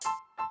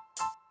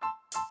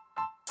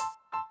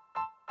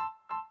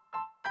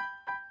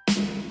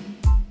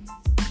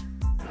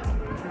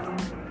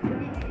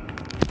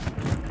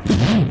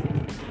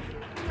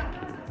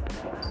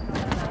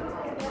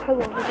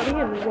Hello everybody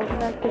and welcome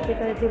back to the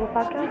Table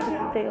Podcast. This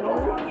is Dale.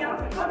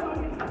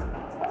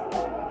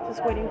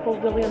 Just waiting for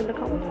William to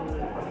come.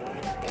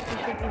 He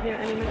should be here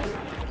any minute.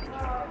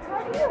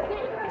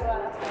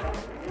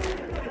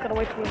 Just gotta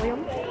wait for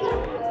William.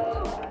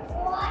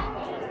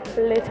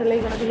 Literally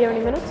gonna be here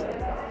any minute.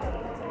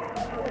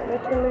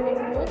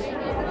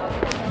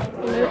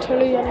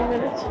 Literally any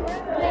minute.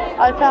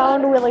 I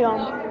found William.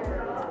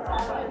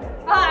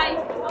 Hi.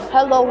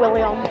 Hello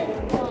William.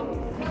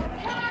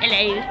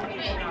 Hello.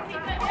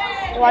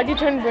 Why'd you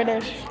turn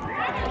British?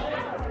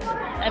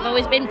 I've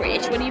always been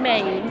British. What do you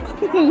mean?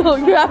 No,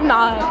 you have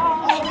not.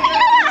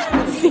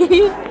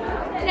 See?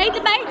 Take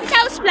the maid to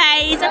toast,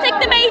 please. I'll take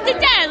the maid to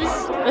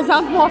toast. It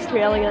sounds more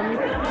Australian.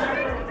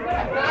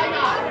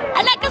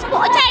 I'd like a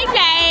spot of tea,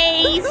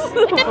 please.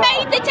 With the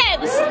maid to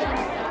toast.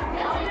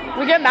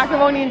 We get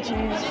macaroni and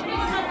cheese.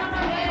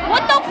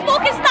 What the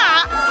fuck is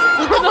that?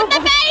 With the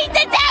maid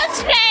to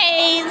toast,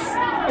 please.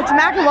 It's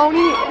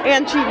macaroni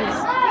and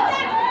cheese.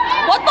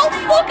 What the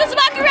fuck is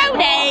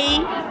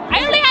macaroni?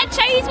 I only had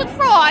cheese with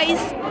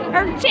fries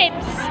or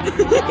chips.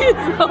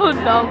 It's so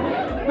dumb.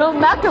 No,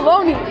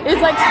 macaroni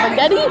is like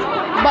spaghetti,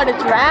 but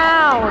it's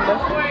round.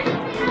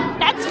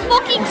 That's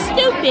fucking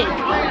stupid.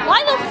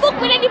 Why the fuck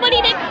would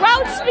anybody make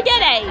round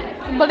spaghetti?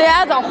 But it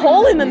has a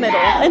hole in the middle,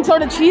 and so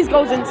the cheese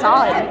goes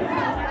inside.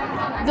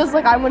 Just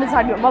like I went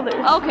inside your mother.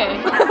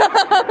 Okay.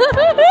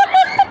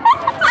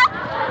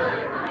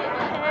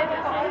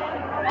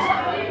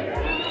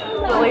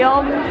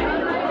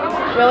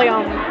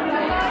 William.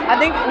 I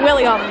think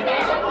William.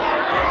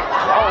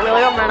 Oh,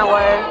 William ran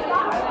away.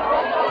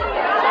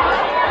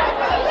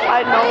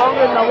 I no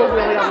longer know who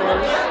William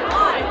is.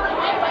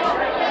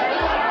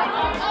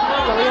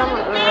 William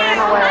ran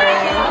away.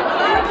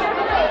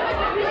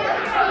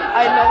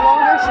 I no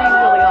longer see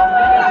William.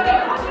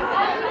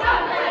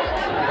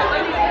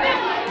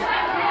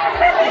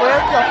 Where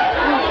the fuck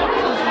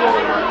is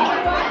William?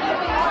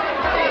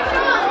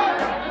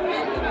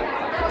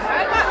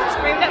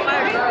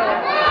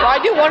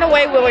 Why'd you run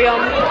away,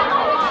 William?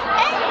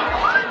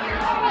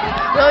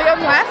 William,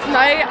 last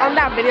night on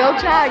that video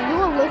chat, you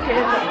were looking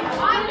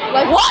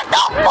like what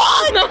the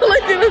fuck? No,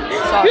 like you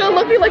were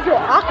looking like you're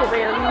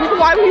Aquaman.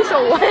 Why were you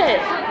so wet?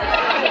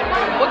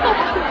 What the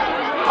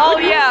fuck? Oh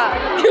yeah.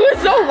 You were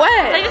so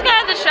wet. I just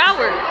got out of the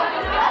shower.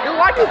 And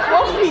why'd you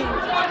throw me?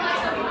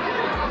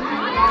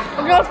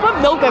 Okay, let's put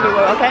milk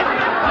everywhere, okay?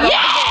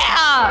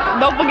 Yeah!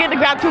 Don't forget to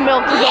grab 2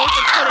 milk to go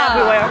put it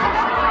everywhere.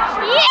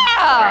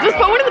 Yeah! Just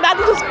put one in the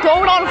bathroom, just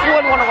throw it on the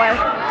floor and run away.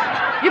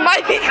 You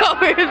might be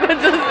covered, but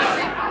just...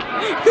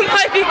 You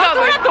might be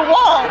covered. At the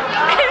wall.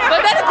 But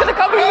then it's gonna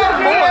cover you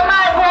even more. Hear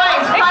my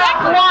voice, clap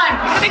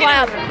once.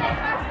 Clap.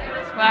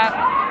 Clap.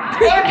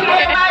 If you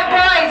hear my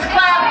voice,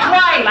 clap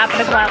twice. Clap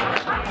and a clap.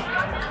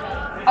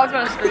 I was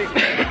gonna scream.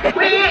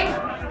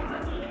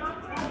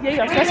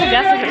 Yeah, Special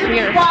Guest is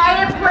here.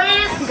 Quiet, He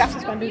please. got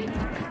suspended.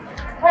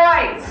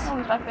 Boys, Oh,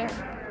 he's back there.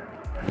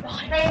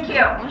 thank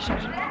you.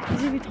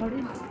 Is he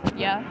retarded?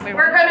 Yeah. Wait,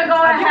 We're going to go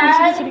I think we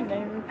should be sitting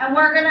ahead there. and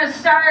we're going to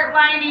start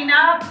lining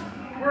up.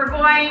 We're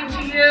going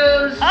to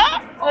use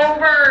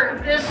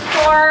over this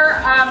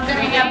store. I'm going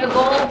to have the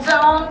gold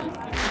zone.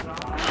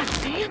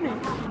 Damn it.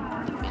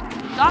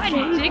 God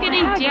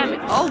diggity damn it.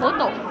 Oh, what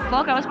the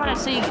fuck? I was about to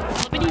sing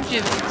flippity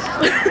gibbets.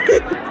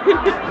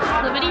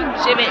 Flippity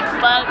gibbet,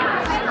 fuck.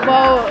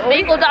 Well,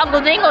 Dingle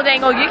dongle dingle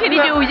dangle. You can do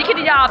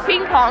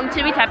ping pong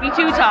tippy tappy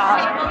two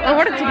top. I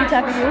want to tippy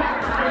tapping you.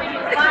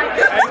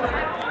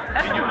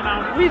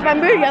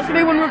 Remember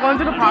yesterday when we were going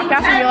to the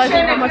podcast and realized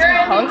how much we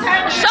cuss?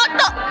 Shut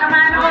the. Come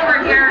on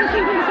over here.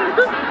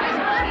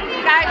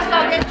 Guys, go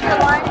get your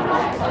lunch.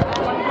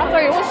 I'm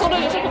sorry, what's so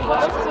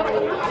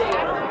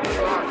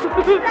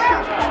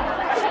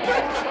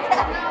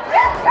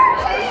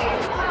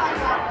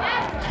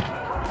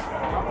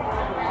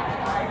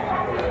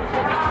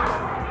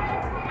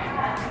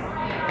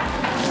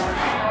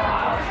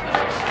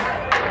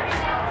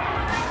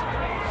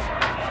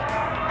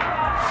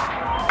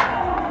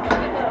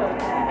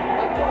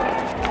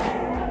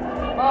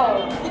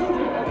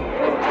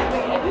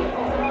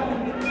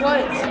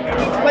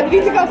What do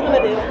you think I was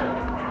gonna do?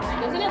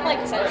 Doesn't it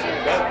like censor?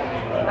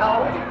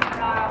 No.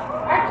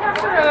 I talked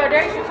to her the other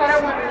day. She said I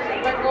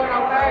went like going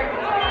outside.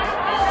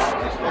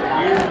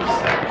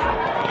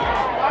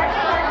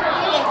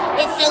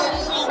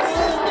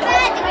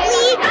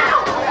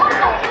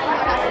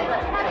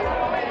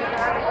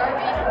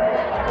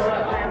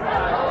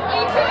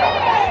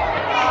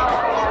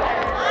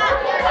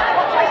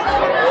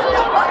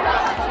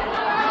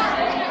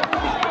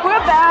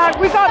 We're back.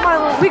 We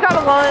got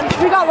a lunch.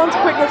 We got lunch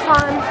quick this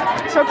time.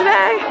 So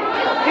today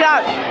we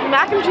got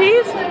mac and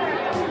cheese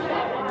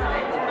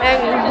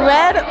and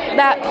bread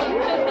that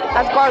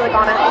has garlic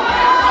on it.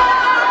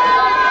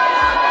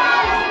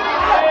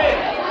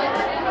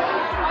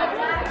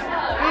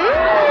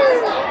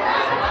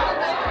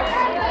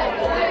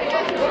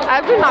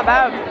 Actually, not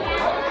bad.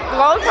 The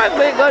garlic's probably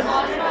pretty good.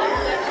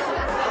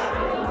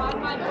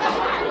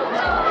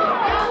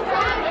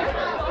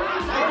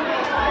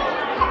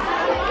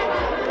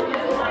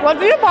 What's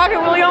in your pocket,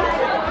 William?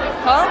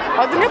 Huh?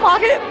 What's in your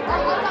pocket?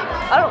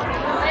 I don't.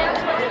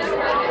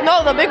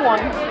 No, the big one.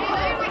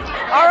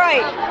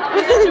 Alright.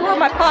 You were in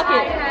my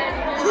pocket.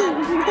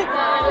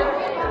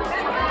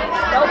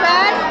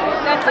 Notepad?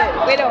 That's it.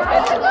 Wait, no.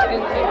 Pencils.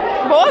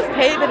 What was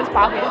tape in his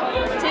pocket?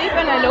 Tape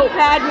and a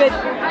notepad with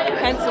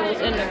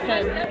pencils and a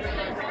pen.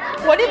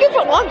 What did you get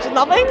for lunch?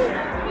 Nothing?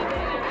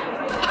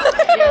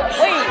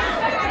 Wait.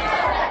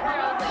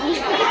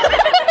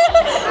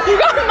 You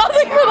got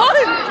nothing for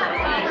lunch?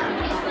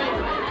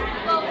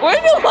 Where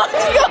did your lunch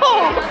go?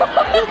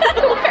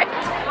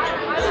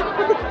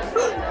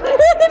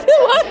 Where did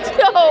your lunch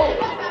go?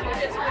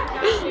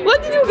 What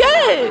did you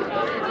get?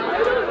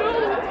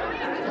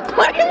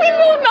 What do you mean you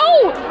don't know?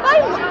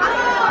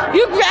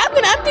 You grabbed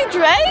an empty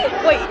tray?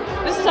 Wait,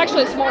 this is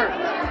actually smart.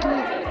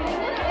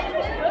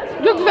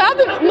 You grabbed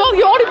it. No,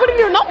 you already put in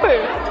your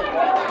number.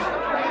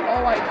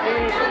 Oh, I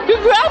did. You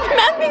grabbed an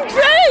empty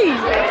tray.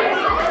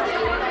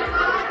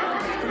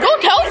 Go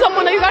tell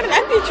someone that you got an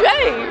empty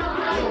tray.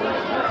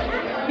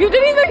 You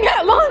didn't even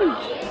get lunch.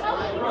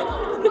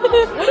 What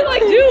did I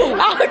do?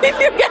 How did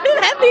you get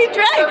an empty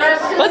tray?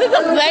 Was it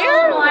just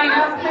there? Line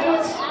up,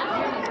 please.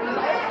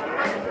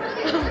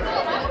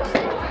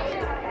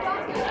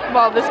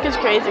 Wow, this kid's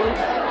crazy.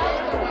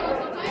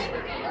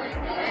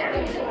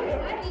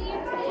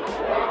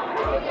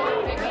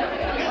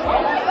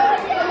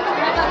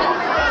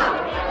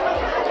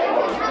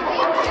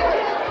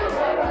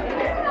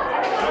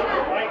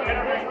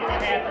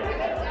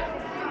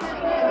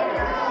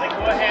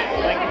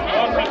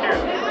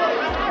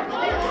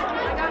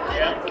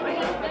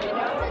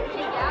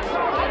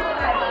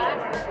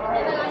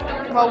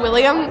 Well,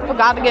 William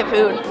forgot to get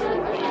food.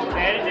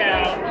 Pat it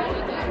down.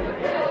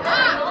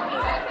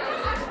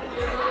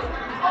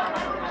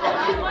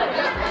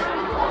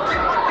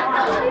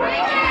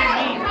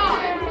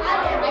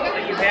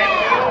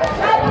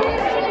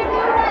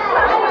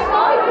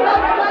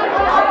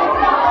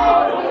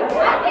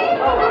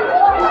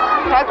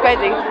 That's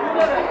crazy.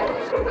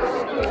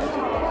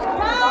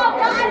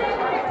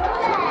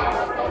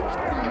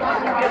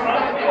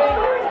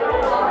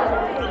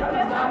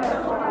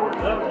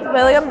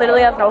 William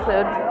literally has no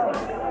food.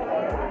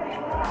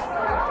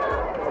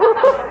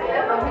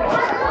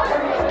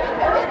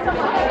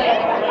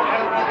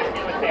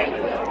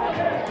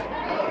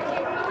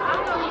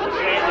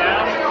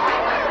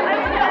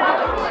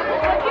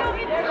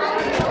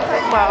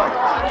 Wow.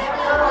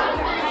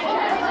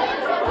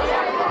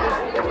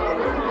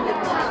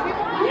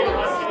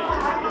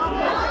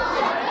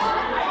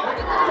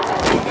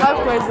 That's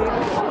crazy.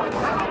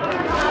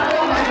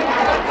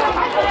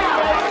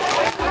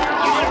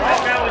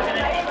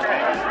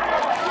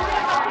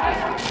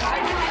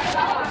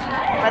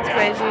 That's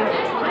crazy.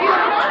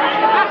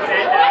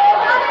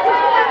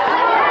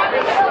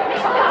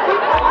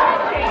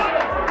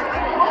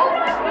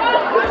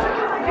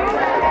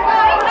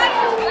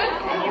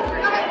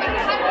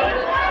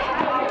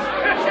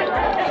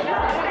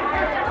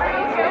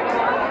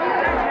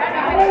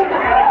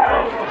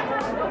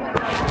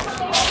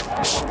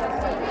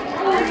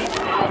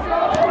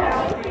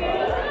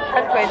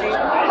 That's crazy.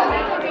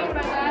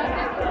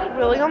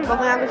 William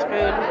doesn't have his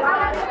food.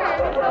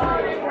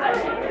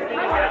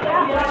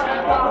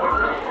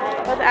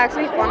 That's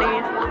actually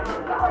funny.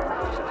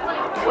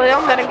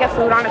 William didn't get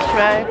food on his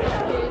tray.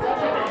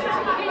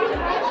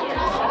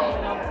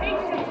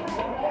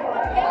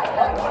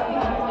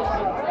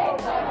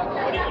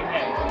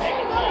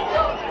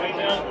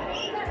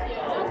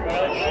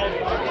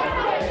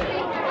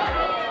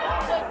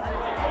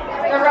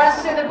 The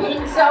rest of the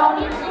pink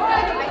zone. You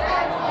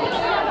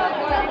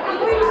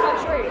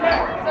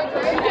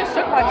just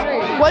took my tray.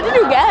 What did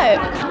you get?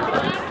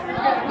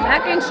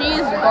 Mac and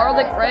cheese,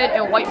 garlic bread,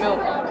 and white milk.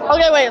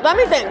 Okay, wait, let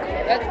me think.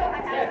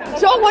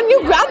 So when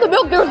you grabbed the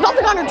milk, there was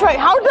nothing on your tray.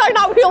 How did I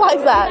not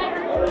realize that?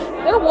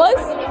 There was.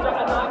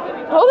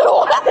 No, there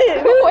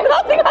wasn't. There was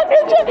nothing on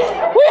your tray.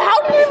 Wait,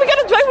 how did you even get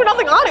a tray with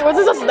nothing on it? Was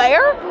it just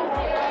there?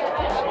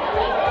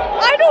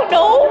 I don't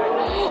know.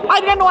 I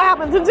didn't know what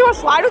happened. Since there were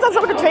sliders on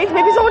some of the trays,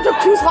 maybe someone took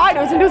 2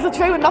 sliders and there was a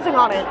tray with nothing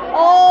on it.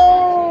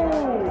 Oh.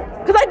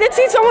 Because I did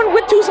see someone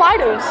with 2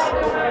 sliders.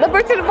 The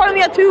person in front of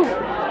me had 2.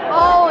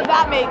 Oh,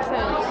 that makes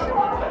sense.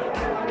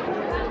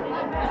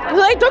 So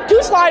they took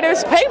 2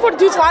 sliders, paid for the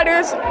 2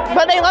 sliders,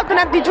 but they left an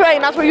empty tray,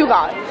 and that's what you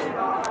got.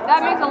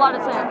 That makes a lot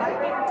of sense.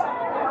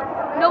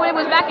 No, it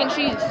was mac and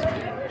cheese.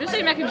 Just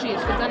say mac and cheese,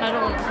 because then I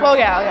don't. Well,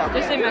 yeah.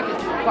 Just say mac and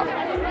cheese.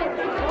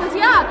 Because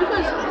yeah,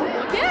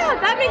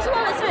 that makes a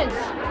lot of sense.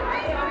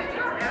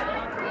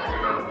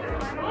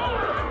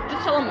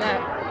 Just tell him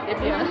that. If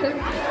you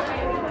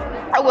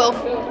I will.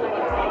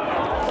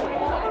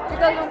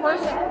 Because the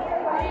person.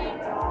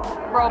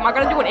 Bro, am I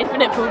gonna do an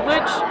infinite food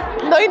glitch?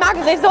 No, you're not,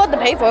 because they still had to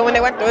pay for it when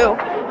they went through.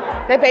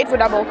 They paid for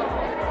double.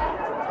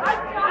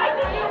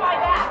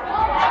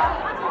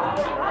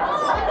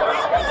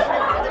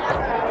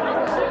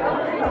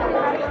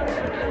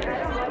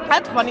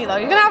 That's funny though.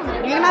 You can have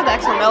the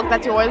extra milk.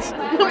 That's yours.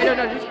 No,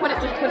 just put it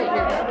here.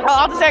 Oh,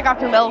 I'll just say I got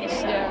 2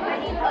 milks.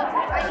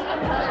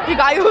 Yeah. You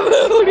got your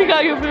food. You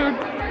got your food.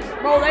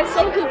 Bro, that's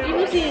so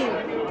confusing.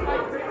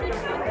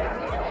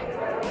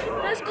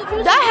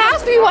 That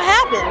has to be what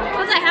happened.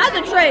 Because I had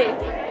the tray.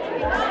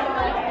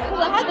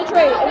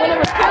 And when I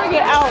was carrying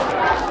it out,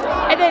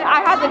 and then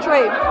I had the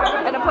tray,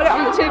 and I put it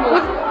on the table.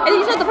 And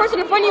he said the person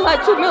in front of you had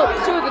two of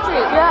the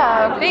trays.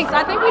 Yeah. Thanks.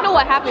 I think we know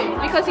what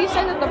happened because he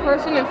said that the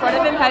person in front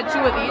of him had 2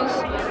 of these.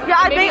 Yeah,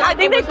 I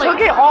think they took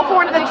it off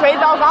one of the trays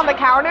that was on the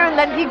counter, and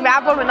then he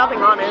grabbed one with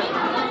nothing on it.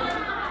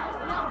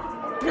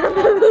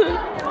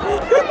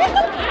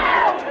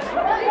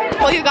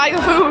 Well, you got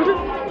your food.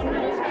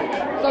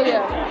 So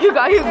yeah. You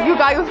got your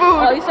food.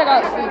 At least I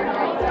got food.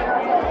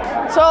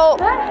 So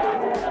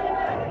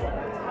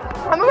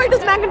I'm gonna rate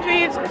this mac and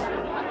cheese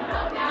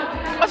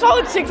a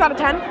solid 6 out of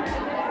 10.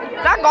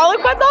 That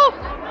garlic bread though,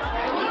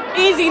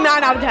 easy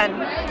 9 out of 10.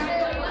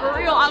 For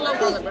real, I love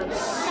garlic bread.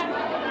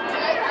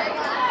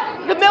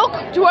 The milk,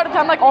 2 out of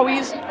 10 like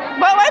always.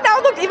 But right now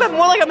it looks even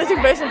more like a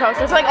missing basin toast.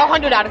 It's like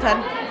 100 out of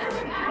 10.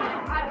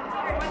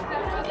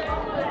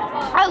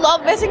 I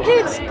love missing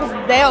kids because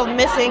they are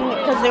missing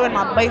because they're in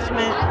my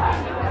basement.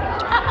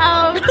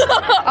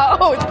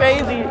 Oh, it's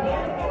crazy.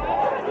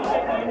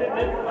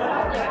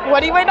 What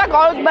do you rate that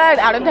garlic bread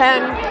out of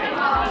 10?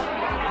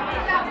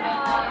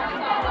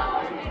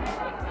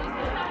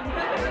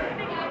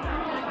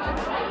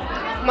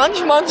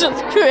 Munch Munch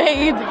is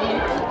crazy.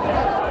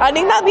 I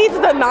think that beats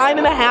the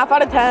 9.5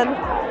 out of 10.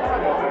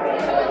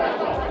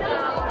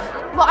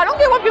 Well, I don't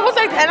get what people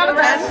say 10 out of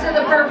 10.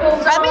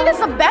 I mean, it's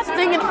the best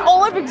thing in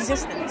all of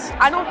existence.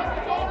 I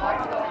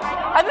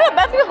think the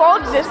best thing of all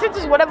existence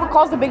is whatever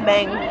caused the Big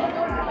Bang.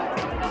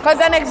 Because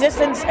then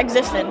existence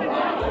existed.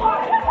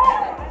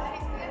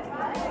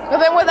 But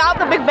then without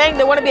the Big Bang,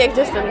 there wouldn't be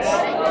existence.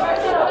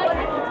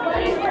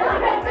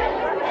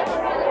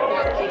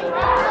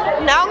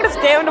 Now I'm gonna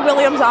stare into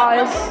William's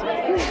eyes.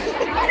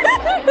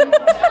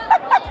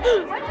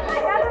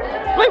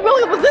 Wait,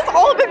 William, was this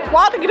all a big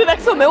plot to get an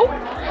extra milk?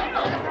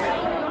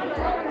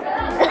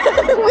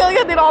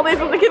 William did all this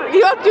with the kid.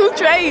 You have 2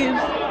 trays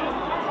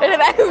and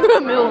an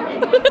extra milk.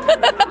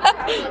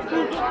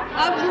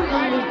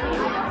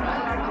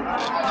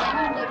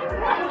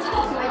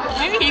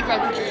 Maybe he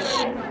grabbed the tray.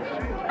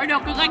 Or no,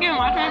 because I gave him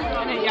my tray,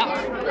 and then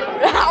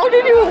yeah. How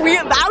did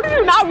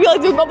you not realize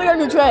there was nothing on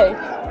your tray?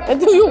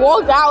 Until you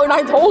walked out and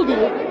I told you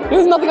there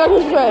was nothing on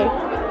your tray.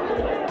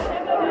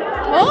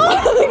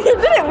 Huh? You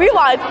didn't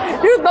realize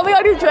there was nothing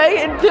on your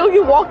tray until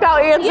you walked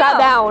out and sat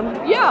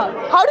down. Yeah.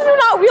 How did you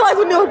not realize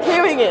when you were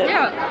carrying it?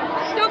 Yeah.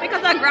 No,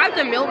 because I grabbed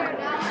the milk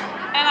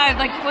and I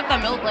like put the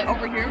milk like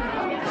over here.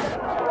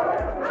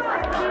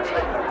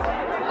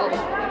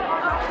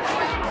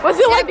 Was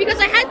it like because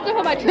I had to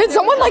hold my tray. Did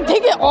someone like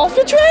take it off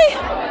the tray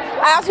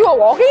as you were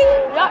walking?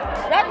 Yeah,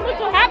 that's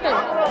what happened.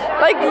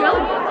 Like the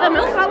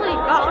milk probably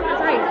got on the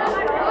tray.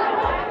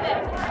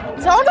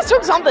 Someone just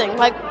took something.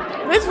 Like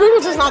this food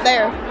was just not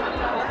there.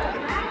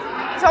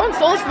 Someone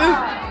stole his food.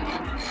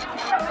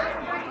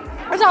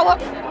 That's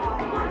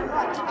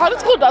how the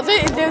school does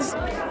it. Is there's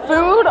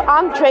food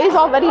on trays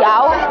already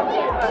out.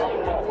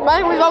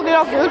 Right? We go get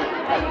our food.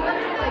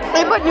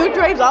 They put new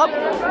trays up.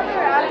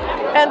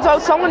 And so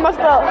someone must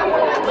have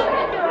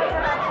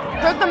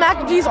took the mac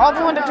and cheese off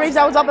one of the trays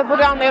that was up and put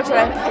it on their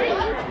tray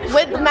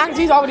with the mac and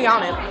cheese already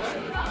on it.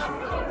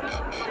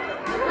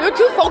 You're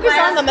too focused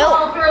on the milk.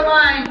 Last call for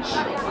lunch.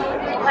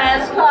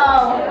 Last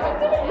call.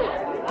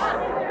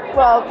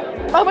 Well,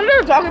 I wonder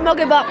if chocolate milk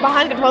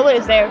behind the toilet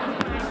is there.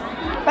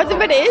 Because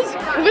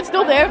if it's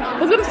still there,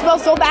 it's going to smell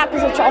so bad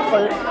because of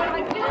chocolate.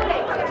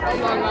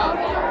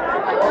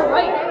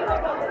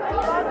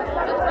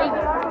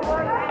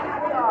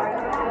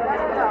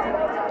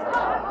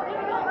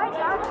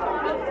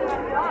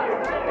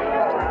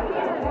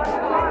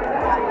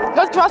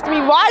 Just trust me,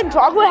 raw and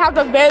chocolate have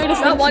a very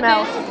distinct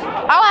smell.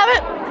 I'll have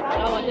it.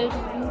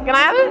 Can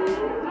I have it?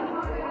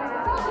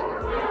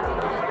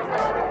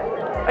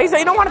 Oh, you say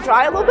you don't want to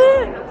try it a little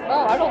bit?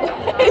 Oh, I don't.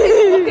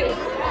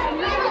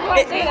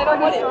 I don't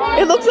want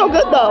it. It looks so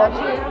good though.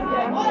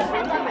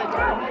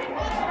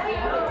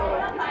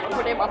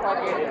 Put it in my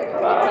pocket.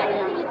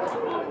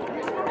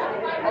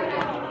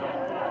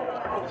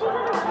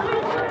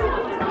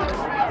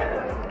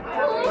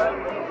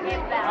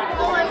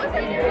 Well, I was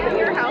in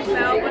your house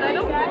now, but I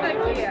don't think I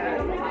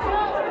can.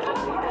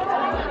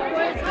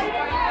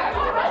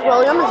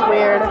 William is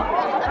weird.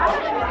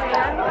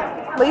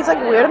 But he's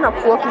like weird in a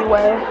quirky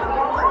way.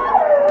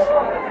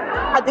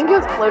 I think he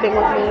was flirting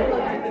with me.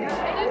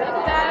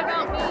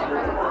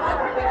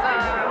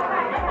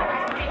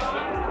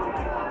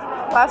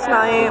 Last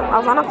night, I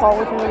was on a call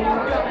with him.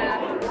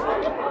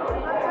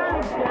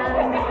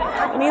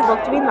 And he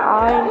looked me in the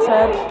eye and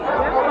said,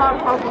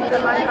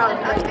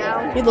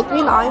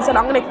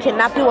 I'm gonna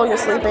kidnap you while you're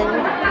sleeping.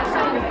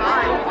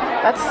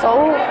 That's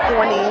so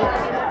funny.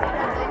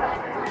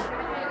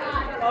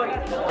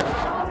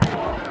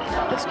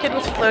 This kid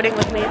was flirting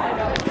with me.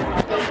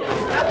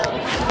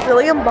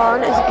 William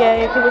Bond is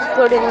gay. He was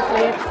flirting with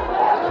me.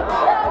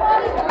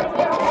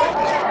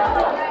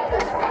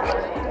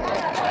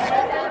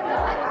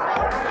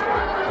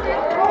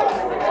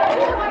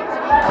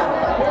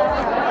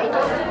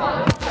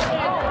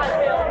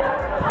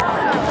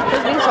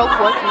 He's being so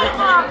quirky.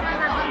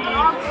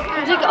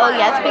 He's like, oh,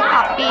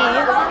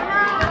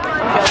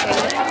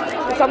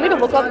 tell me to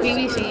look up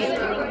BBC.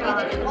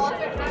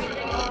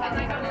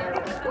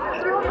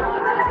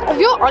 If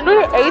you're under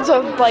the age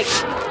of like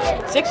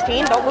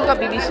 16, don't look up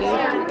BBC.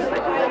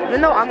 Even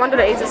though I'm under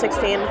the age of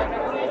 16.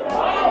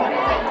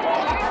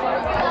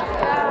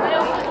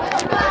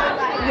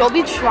 You'll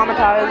be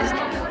traumatized.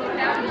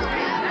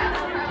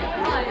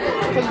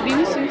 Because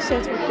BBC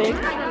stands for big,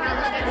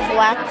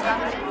 black,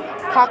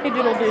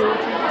 cock-a-doodle-doo.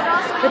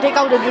 They take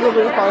out the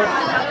doodle-doo part.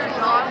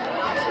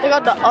 They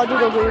got the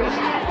doodle-doo.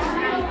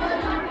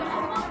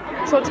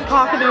 So it's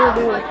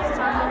cock-a-doodle-doo.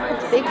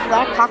 It's big,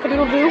 black,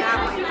 cock-a-doodle-doo.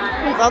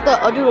 Without the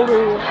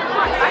doodle-doo.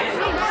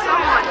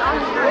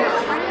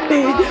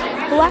 Big,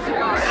 black,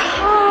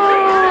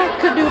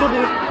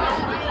 cock-a-doodle-doo.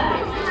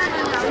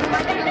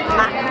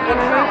 Not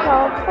getting in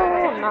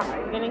trouble, not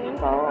getting in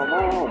trouble.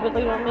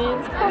 William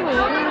is coming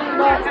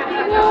back.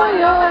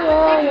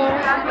 Yeah.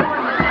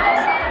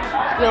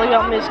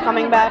 William is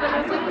coming back.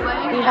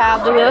 We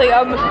have the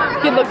William.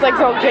 He looks like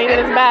someone came in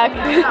his back.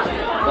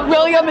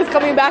 William is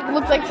coming back. It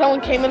looks like someone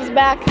came in his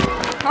back.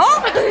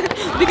 Huh?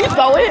 Did you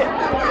throw it?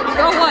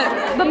 Throw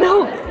what? The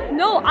milk.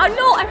 No, I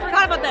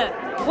forgot about that.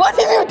 What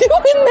did you do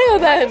in there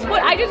then?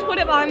 I just put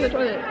it behind the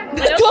toilet.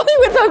 The toilet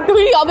with the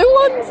 3 other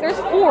ones? There's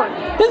 4.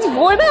 There's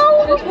 4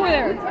 now? There's 4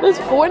 there. There's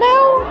 4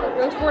 now?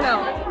 There's 4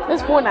 now.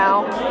 There's 4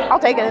 now. I'll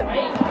take it.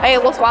 Hey,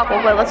 we'll swap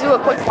over. Let's do a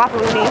quick swap,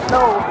 Rooney.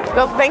 No,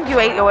 thank you,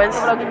 8 yours.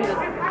 I'll give you this.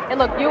 And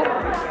look, you.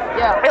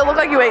 Yeah. It looks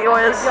like you ate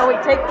yours. No,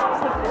 wait, take this.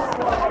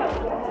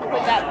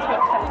 Put that one.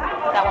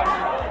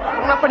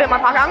 I'm gonna put it in my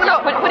pocket. I'm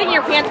gonna put it in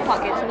your pants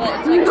pocket so that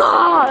it's like.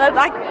 Nah,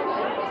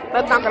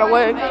 that's not gonna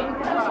work.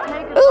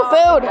 Ooh,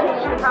 food. So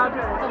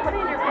put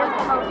it in your pants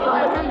pocket.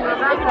 You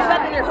can do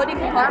that in your hoodie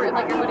pocket,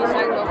 like your hoodie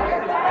sagged over.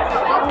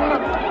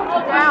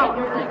 Down.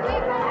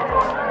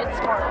 It's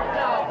smart.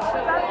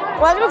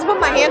 Well, I'm just put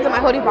my hands in my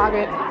hoodie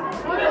pocket.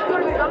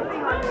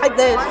 Like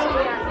this.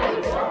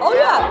 Oh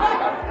yeah.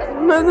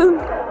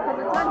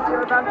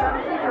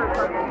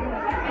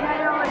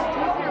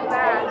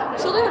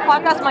 So the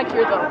podcast might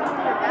hear though.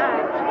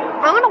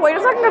 I'm gonna wait a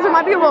second because it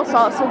might be a little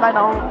sus if I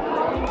don't.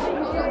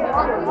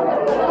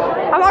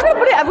 I'm not gonna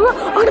put it everywhere.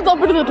 I'm gonna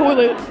dump it in the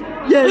toilet.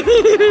 Yes.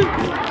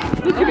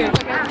 Okay.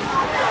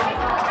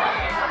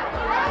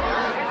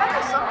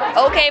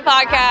 Okay,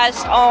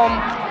 podcast.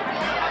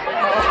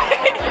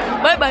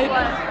 Bye bye.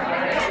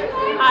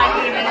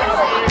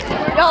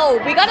 Yo,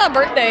 we got a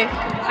birthday,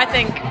 I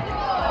think.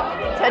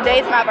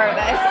 Today's my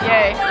birthday.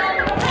 Yay.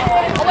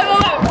 Oh,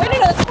 wait.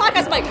 No, it's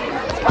podcast mic.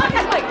 It's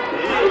podcast mic.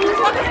 It's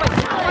podcast mic.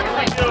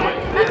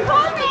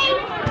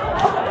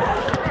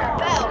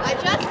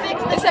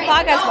 It's a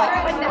podcast mic.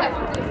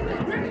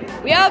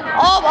 We have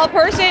a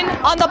person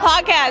on the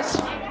podcast.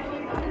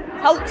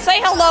 Say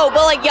hello,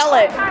 but like yell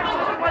it.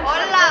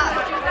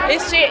 Hola.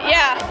 It's shit,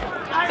 yeah.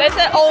 They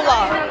said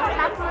hola.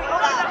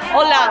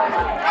 Hola.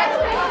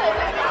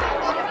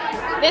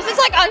 This is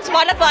like on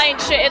Spotify and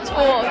shit. It's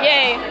cool.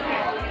 Yay.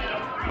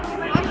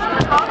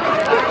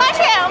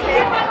 Mushroom.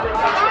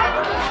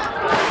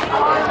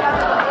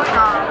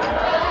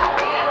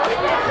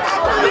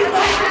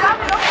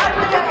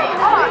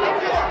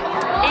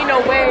 Ain't no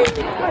way.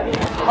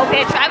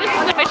 Okay, Travis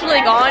is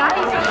officially gone.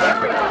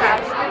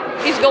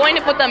 He's going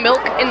to put the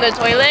milk in the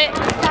toilet.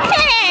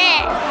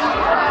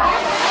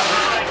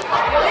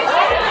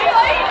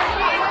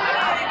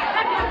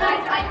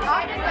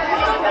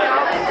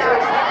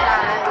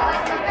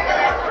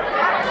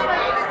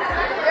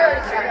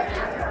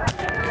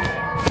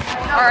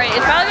 Alright,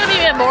 it's probably gonna be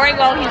a bit boring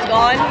while he's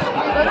gone,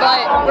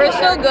 but we're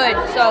still good,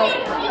 so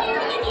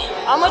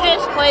I'm gonna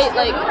just play,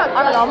 like,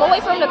 I don't know, I'm gonna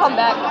wait for him to come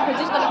back,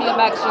 because he's gonna be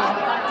back soon,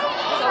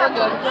 so we're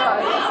good.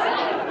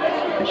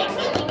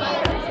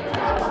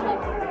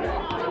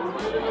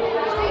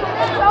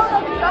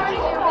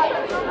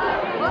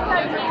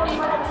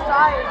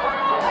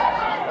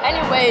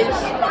 Anyways,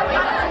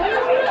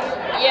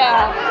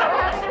 yeah.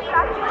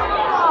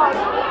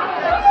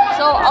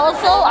 So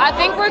also, I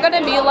think we're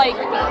gonna be like,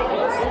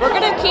 we're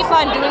gonna keep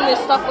on doing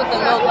this stuff with the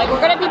milk. Like, we're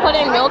gonna be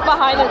putting milk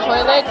behind the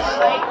toilets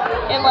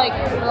and like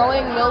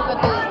throwing milk at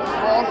the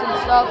walls and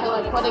stuff, and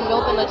like putting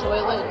milk in the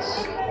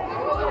toilets.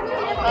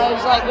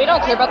 It's like, we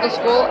don't care about the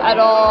school at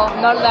all.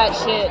 None of that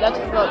shit. That's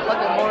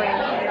fucking boring.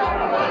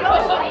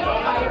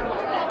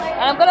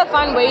 And I'm gonna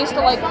find ways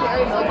to like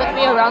carry milk with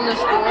me around the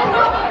school.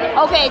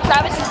 Okay,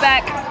 Travis is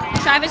back.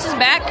 Travis is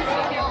back.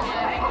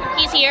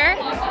 He's here.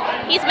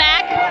 He's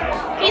back.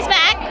 He's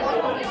back.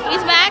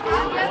 He's back.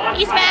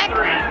 He's back.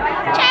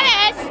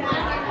 Travis.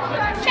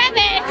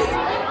 Travis.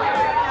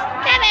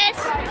 Travis.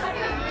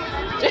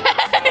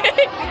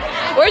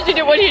 What'd you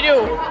do? What'd you do?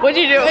 What'd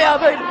you do? Yeah,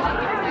 but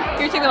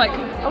Here, take the mic.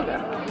 okay.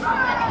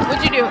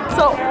 What'd you do?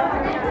 So,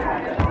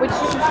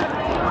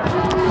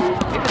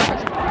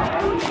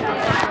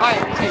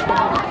 Alright,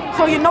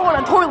 so you know what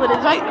a toilet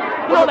is, right?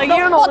 You know what a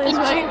urinal is,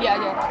 right? Yeah.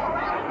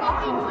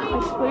 I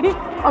sprayed it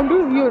under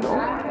the urinal.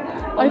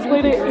 I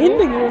sprayed it in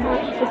the urinal.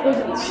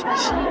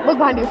 Look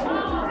behind you.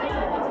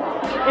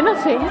 In the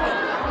sink.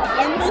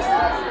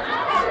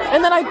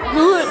 And then I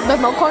threw the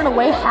milk carton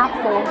away half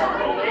full.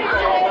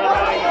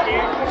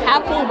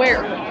 half full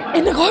where?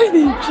 In the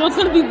garbage, so it's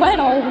gonna be wet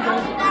all over.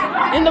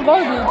 In the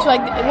garbage,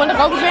 like when the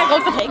garbage man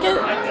goes to take it.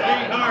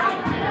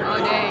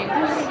 Oh dang.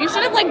 You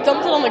should have like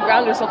dumped it on the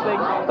ground or something.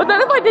 But then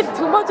if I did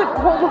too much, it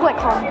won't look like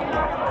cum.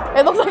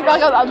 It looks like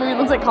I mean, it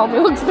looks like cum.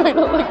 It looks straight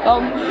up like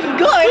cum.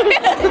 Good.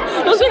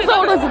 It looks like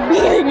someone was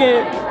beating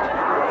it.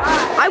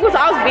 I was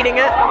beating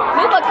it.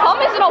 No, but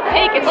cum isn't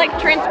opaque. It's like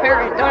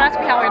transparent. Don't ask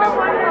me how I know.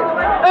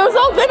 It was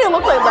so thin. It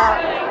looked like that.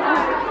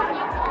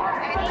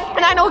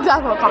 And I know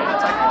exactly what cum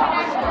looks like.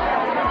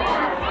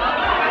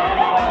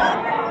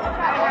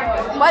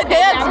 My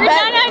dad's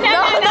bed.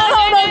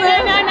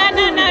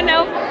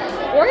 No.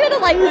 We're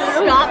gonna like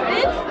stop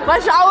this. My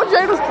shower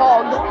drain was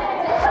clogged.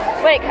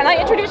 Wait, can I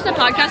introduce the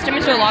podcast to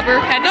Mr. Lauber?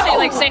 Can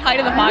I just say hi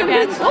to the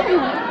podcast? Can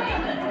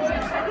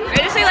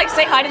I just say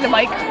say hi to the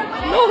mic?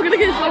 No, we're gonna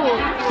get in trouble.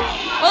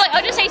 Well,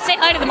 I'll just say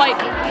hi to the mic.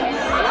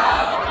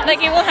 Like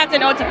you won't have to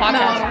know it's a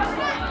podcast.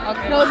 No.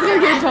 Okay. No, it's gonna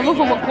get in trouble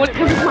for what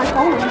because it's my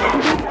phone.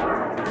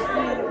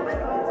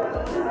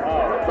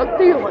 Look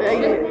to you,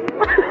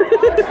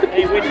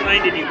 Hey, which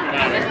line did you come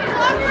out of?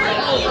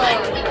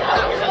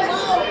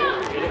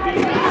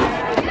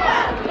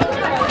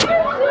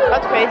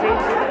 That's crazy.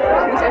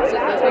 He said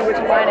this way,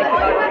 which line I came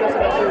out of because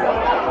of the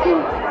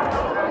food.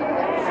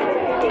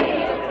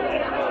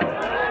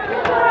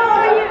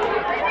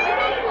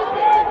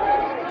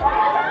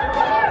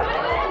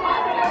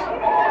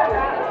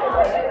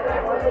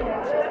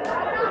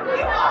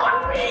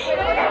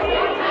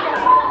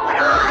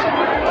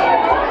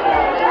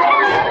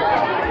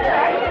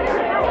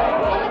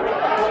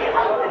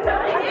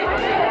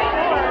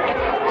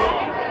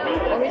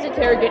 Oh, he's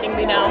interrogating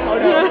me now.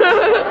 Hold on.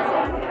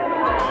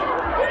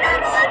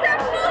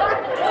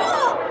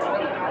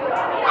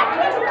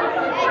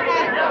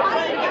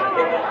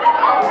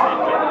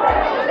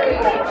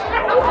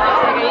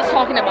 Okay, he's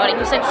talking about it.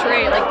 He said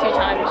Trey like 2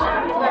 times.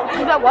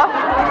 Is that what?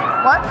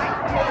 What?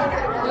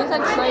 He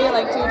said Trey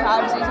like 2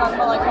 times. He's talking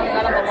about like coming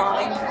out of the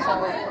line.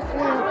 So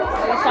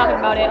he's talking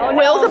about it. Oh, no.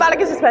 Will's about to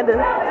get suspended.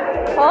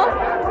 Huh?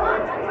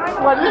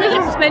 What? Did he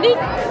get suspended?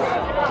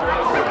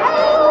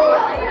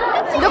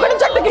 They're gonna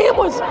check the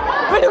cameras.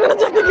 They're gonna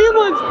check the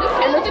cameras. There's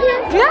cameras in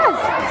here? Yes.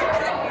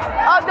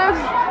 There's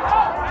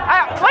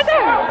right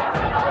there.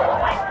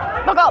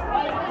 Look up.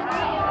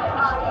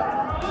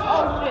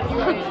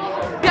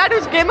 Yeah,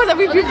 there's cameras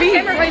every few feet.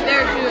 Camera right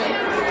there too.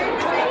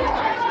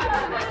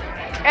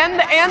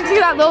 And see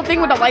that little thing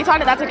with the lights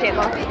on it? That's a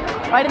camera.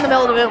 Right in the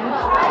middle of the room.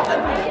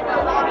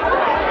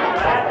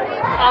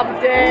 I'm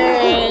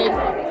dead.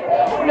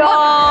 No.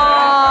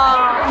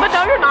 But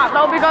no, you're not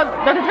though, because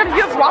they're just gonna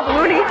give us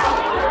guacamole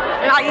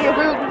and I eat your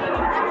food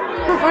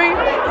for free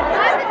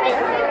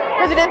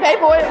because you didn't pay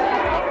for it.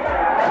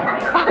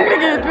 I'm gonna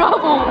get in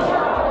trouble.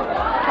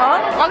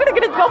 Huh? I'm gonna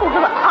get in trouble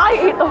because I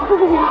ate the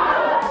food.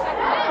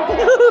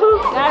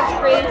 That's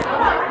crazy.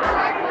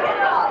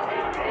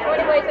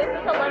 Anyways, this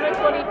is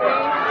 11:23.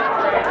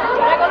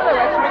 Can I go to the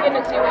restroom again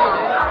and see what you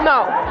do?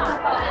 No.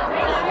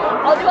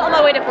 I'll do it on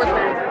my way to 4th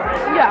grade.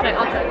 Yeah. Okay,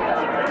 I'll try.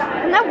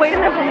 I'm not waiting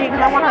there for me because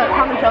I want to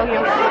come and show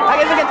you. I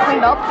guess it gets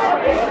cleaned up.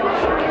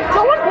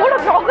 Someone poured a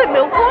chocolate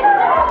milk one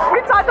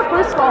inside the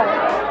first one.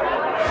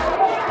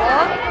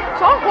 Huh?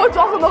 Someone poured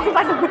chocolate milk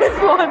inside the first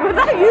one. Was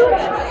that you?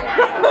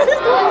 The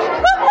first one?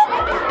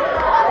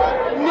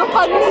 No,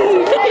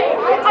 honey.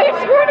 I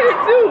squirted it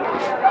too.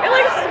 It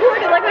like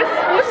squirted, like I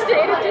squished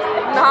it and it just...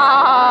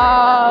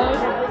 Nah.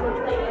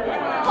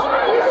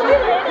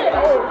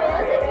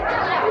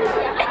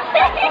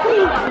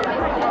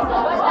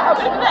 I'm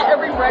gonna do that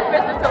every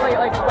breakfast until they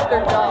like quit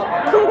their job.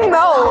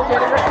 No.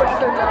 Janitor quits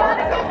their job.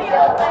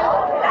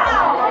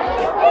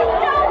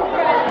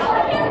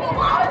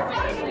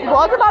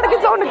 Vlog's about to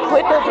get someone to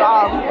quit their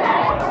job.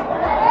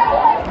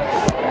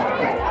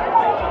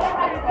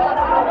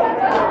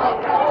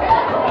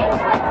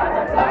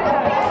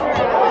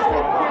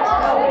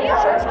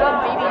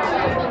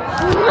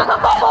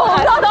 Oh,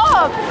 shut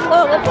up!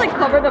 Oh, let's like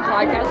cover the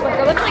podcast.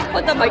 Let's like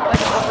put the mic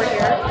like over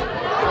here.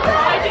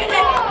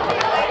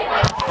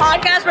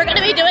 Podcast, we're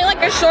gonna be doing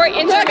like a short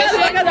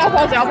intermission.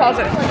 I'll pause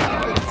it.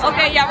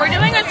 Okay, yeah, we're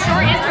doing a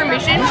short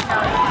intermission.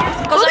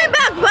 We'll be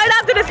back right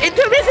after this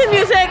intermission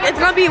music. It's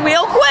gonna be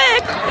real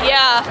quick.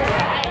 Yeah.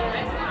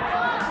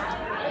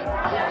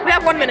 We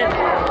have 1 minute.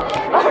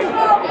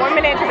 1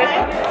 minute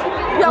intermission.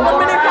 Yeah, 1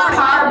 minute counting.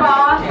 I'm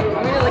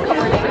gonna like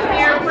cover it.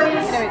 Here,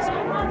 please. Anyways,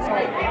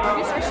 sorry.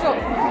 You switched up.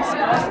 You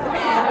see us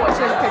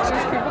watching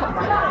pictures, people.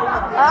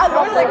 That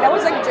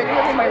was like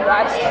genuinely my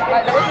last.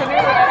 That was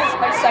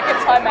literally my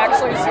second time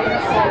actually seeing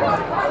it.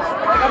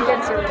 Like I'm dead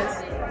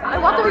serious. I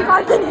want to be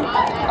 5 minutes.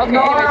 Okay,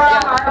 anyways,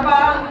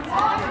 yeah.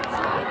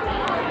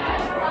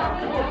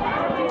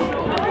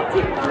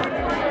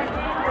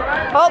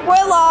 Oh,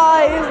 we're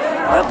live.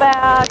 We're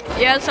back.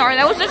 Yeah, sorry,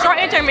 that was a short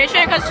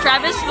intermission because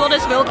Travis spilled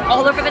his milk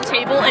all over the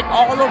table and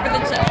all over the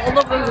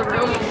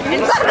room.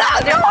 And No,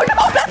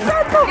 that's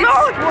not so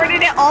milk.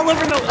 squirted it all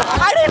over the wall.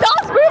 I did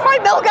not squirt my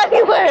milk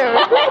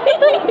anywhere.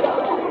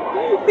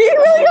 Did you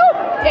really go?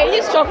 Yeah, he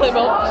used chocolate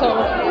milk, so.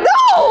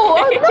 No!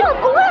 I'm not.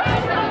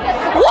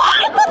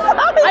 What?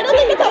 I don't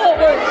think that's how it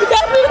works.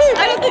 Yes, it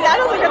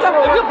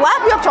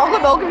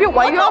milk if you're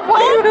white enough. What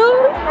do you do?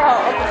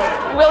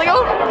 William,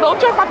 don't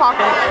check my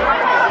pockets.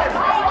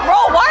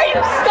 Bro, why are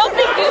you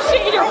stuffing this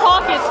shit in your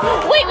pockets?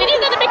 Wait, we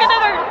need to make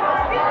another.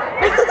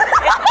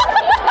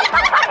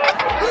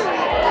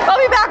 I'll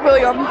be back,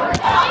 William.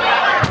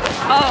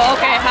 Oh,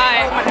 okay,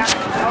 hi. Oh my god.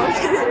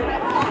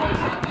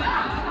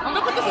 I'm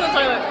gonna put this in the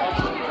toilet.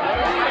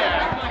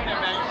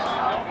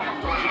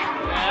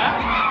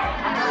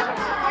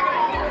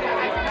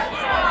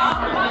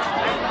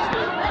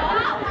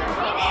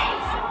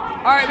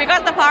 Alright, we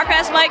got the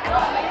podcast mic.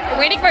 We're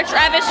waiting for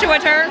Travis to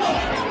return.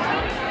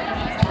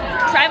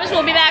 Travis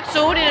will be back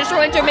soon in a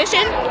short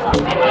intermission.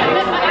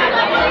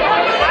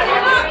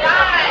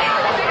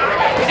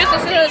 We just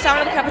listen to the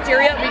sound of the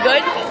cafeteria. We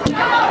good?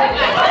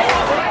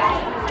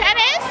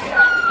 Travis?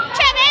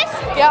 Travis?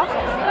 Yeah.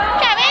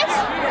 Travis?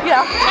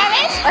 Yeah.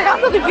 Travis? I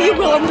got something for you,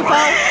 Willem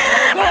Dafoe.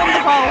 Willem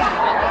Dafoe.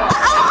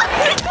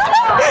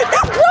 You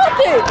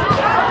dropped it!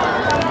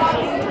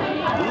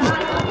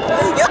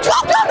 You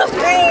dropped it on the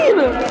screen!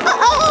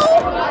 Uh-oh!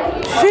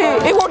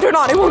 Shit, it won't turn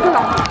on, it won't turn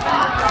on.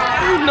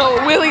 No,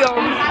 William.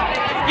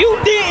 You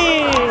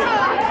didn't!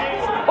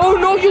 Oh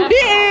no, you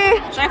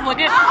didn't! Should I flick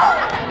it?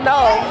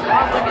 No.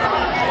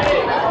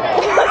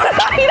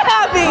 Right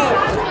at me!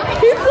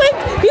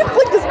 He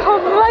flicked his car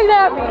right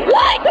at me.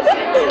 What?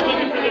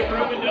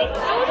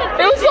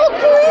 It was so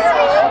clear!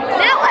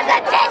 That was a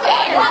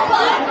ticket!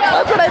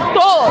 That's what I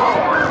thought.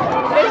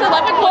 It's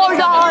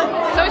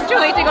 11:27, so it's too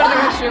late to go to the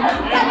restroom.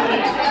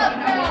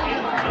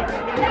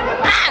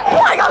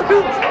 Oh my god!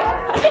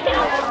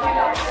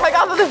 I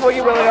got something for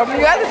you, William.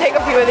 You have to take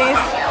a few of these.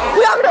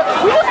 We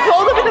just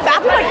throw them in the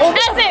bathroom like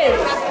open.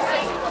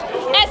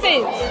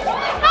 Essence!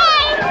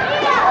 Hi!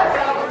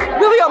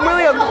 William,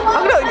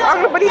 I'm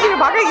gonna put these in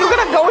your pocket. You're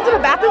gonna go into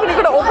the bathroom and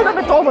you're gonna open them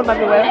and throw them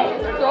everywhere.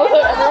 Throw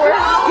them everywhere?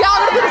 Yeah,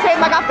 I'm gonna do the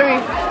same. I got 3.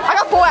 I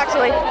got 4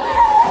 actually.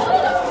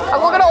 And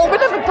we're gonna open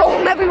them and throw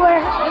them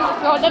everywhere. Just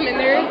throw them in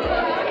there.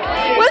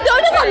 We're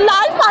doing this on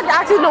live podcast.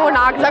 Actually, no, we're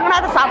not, because I'm gonna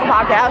have to stop the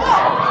podcast.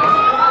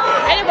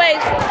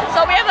 Anyways,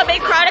 so we have a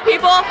big crowd of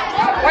people.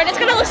 We're just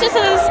gonna listen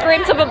to the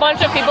screams of a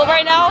bunch of people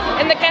right now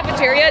in the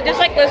cafeteria. Just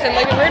like listen,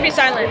 like we're gonna be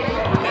silent.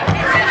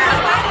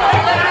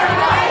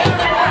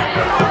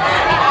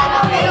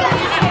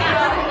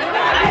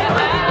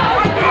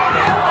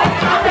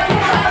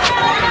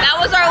 That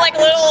was our like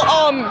little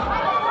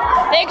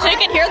thing, so you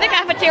can hear the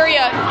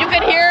cafeteria. You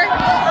can hear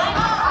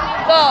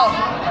the.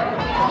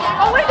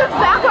 Oh wait, there's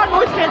background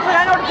noise canceling.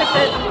 I know how to fix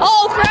it.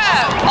 Oh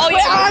crap! Oh Wait,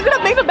 yeah. I'm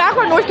gonna make the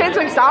background noise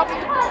canceling stop.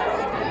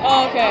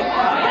 Oh, okay.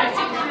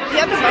 You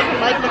have to make it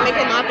like, but make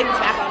it not think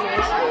it's background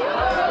noise.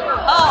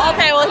 Oh,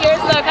 okay. Well, here's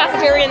the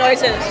cafeteria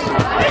noises.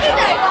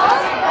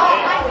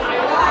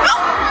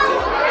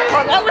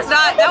 Oh, that was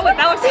not. That was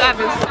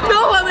Travis.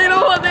 No,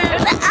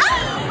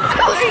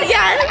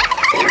 Yes.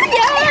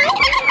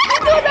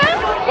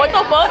 What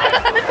the fuck?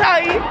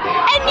 Sorry.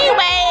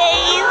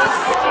 Anyways,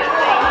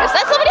 is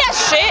that somebody has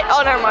shit?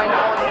 Oh, never mind.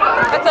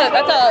 That's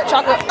a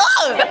chocolate.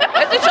 Oh,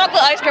 that's a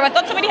chocolate ice cream. I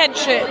thought somebody had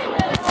shit.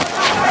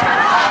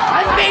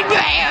 I think you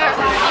am.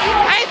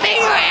 I think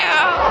you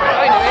am.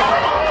 Oh, I knew it.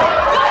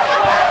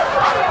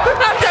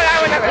 I'm sure I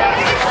would never.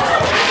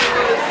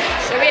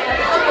 Should we?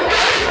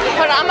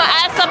 Hold on, I'm gonna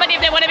ask somebody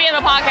if they want to be in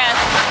the podcast.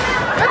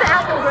 What's the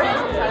apple?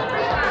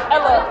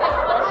 Hello.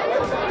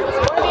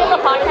 Want to be in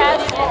the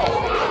podcast?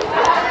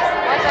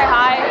 Want to say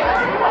hi?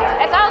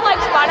 It's on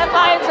like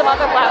Spotify and some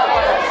other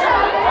platforms.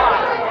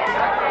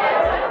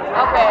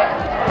 Okay.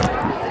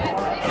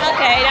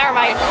 Okay, never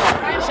mind.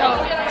 So,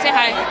 say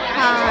hi.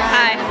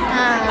 Hi.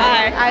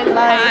 Hi. I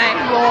like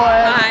your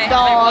Hi.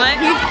 dog. Wait, what?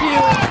 He's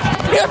cute.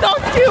 Your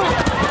dog's cute.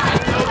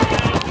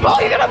 Oh,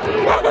 you're gonna.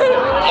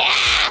 Yeah.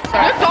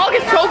 Your dog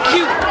is so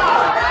cute.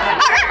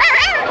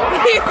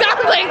 He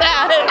sounds like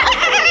that.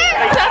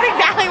 That's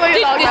exactly what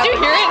your dog Did sounds. you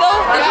hear it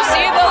though? Did you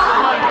see it though?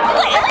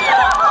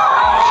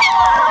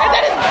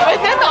 And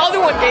then the other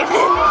one did.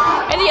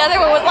 And the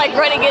other one was like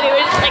running in. It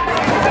was just like.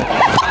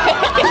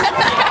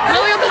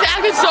 William is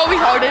acting so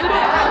retarded.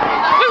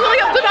 Wait,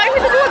 William, tonight we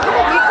can do a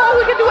Google Meet call.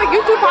 We can do a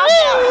YouTube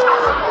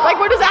podcast. Like,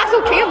 where does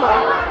actual camera?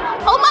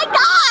 Oh my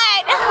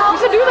god! We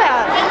should do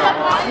that.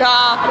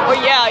 Nah. Oh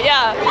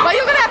yeah. But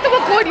you're gonna have to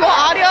record your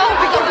audio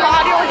because your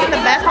audio isn't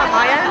the best on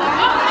my end.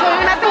 So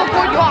you're gonna have to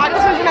record your audio,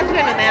 so you're gonna have to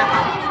get in there.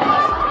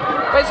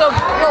 Wait, so.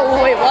 Oh,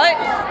 wait, what?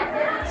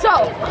 So,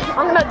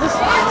 I'm gonna just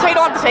say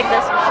don't have to take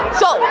this.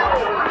 So,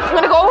 I'm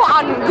gonna go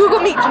on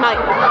Google Meet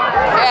tonight.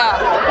 Yeah.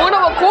 We're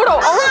gonna record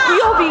our own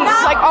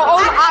POVs, like our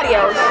own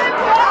audios.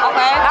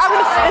 Okay.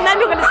 And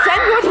then you're gonna send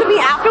yours to me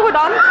after we're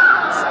done.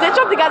 Stitch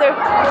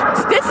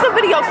the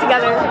videos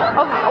together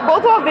of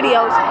both our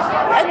videos,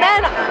 and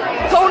then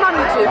throw it on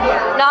YouTube.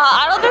 Nah,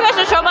 I don't think I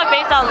should show my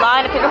face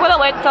online. If you're gonna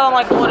wait till I'm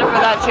like older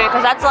for that shit,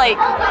 cause that's like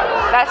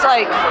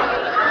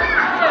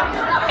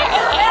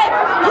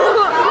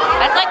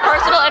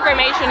personal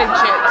information and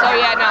shit. So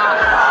yeah, nah.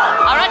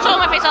 I'm not showing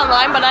my face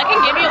online, but I can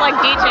give you like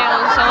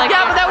details. So like.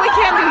 Yeah, but then we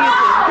can't do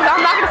YouTube because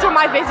I'm not gonna show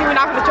my face and we're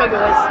not gonna show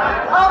yours.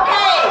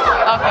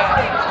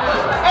 Okay.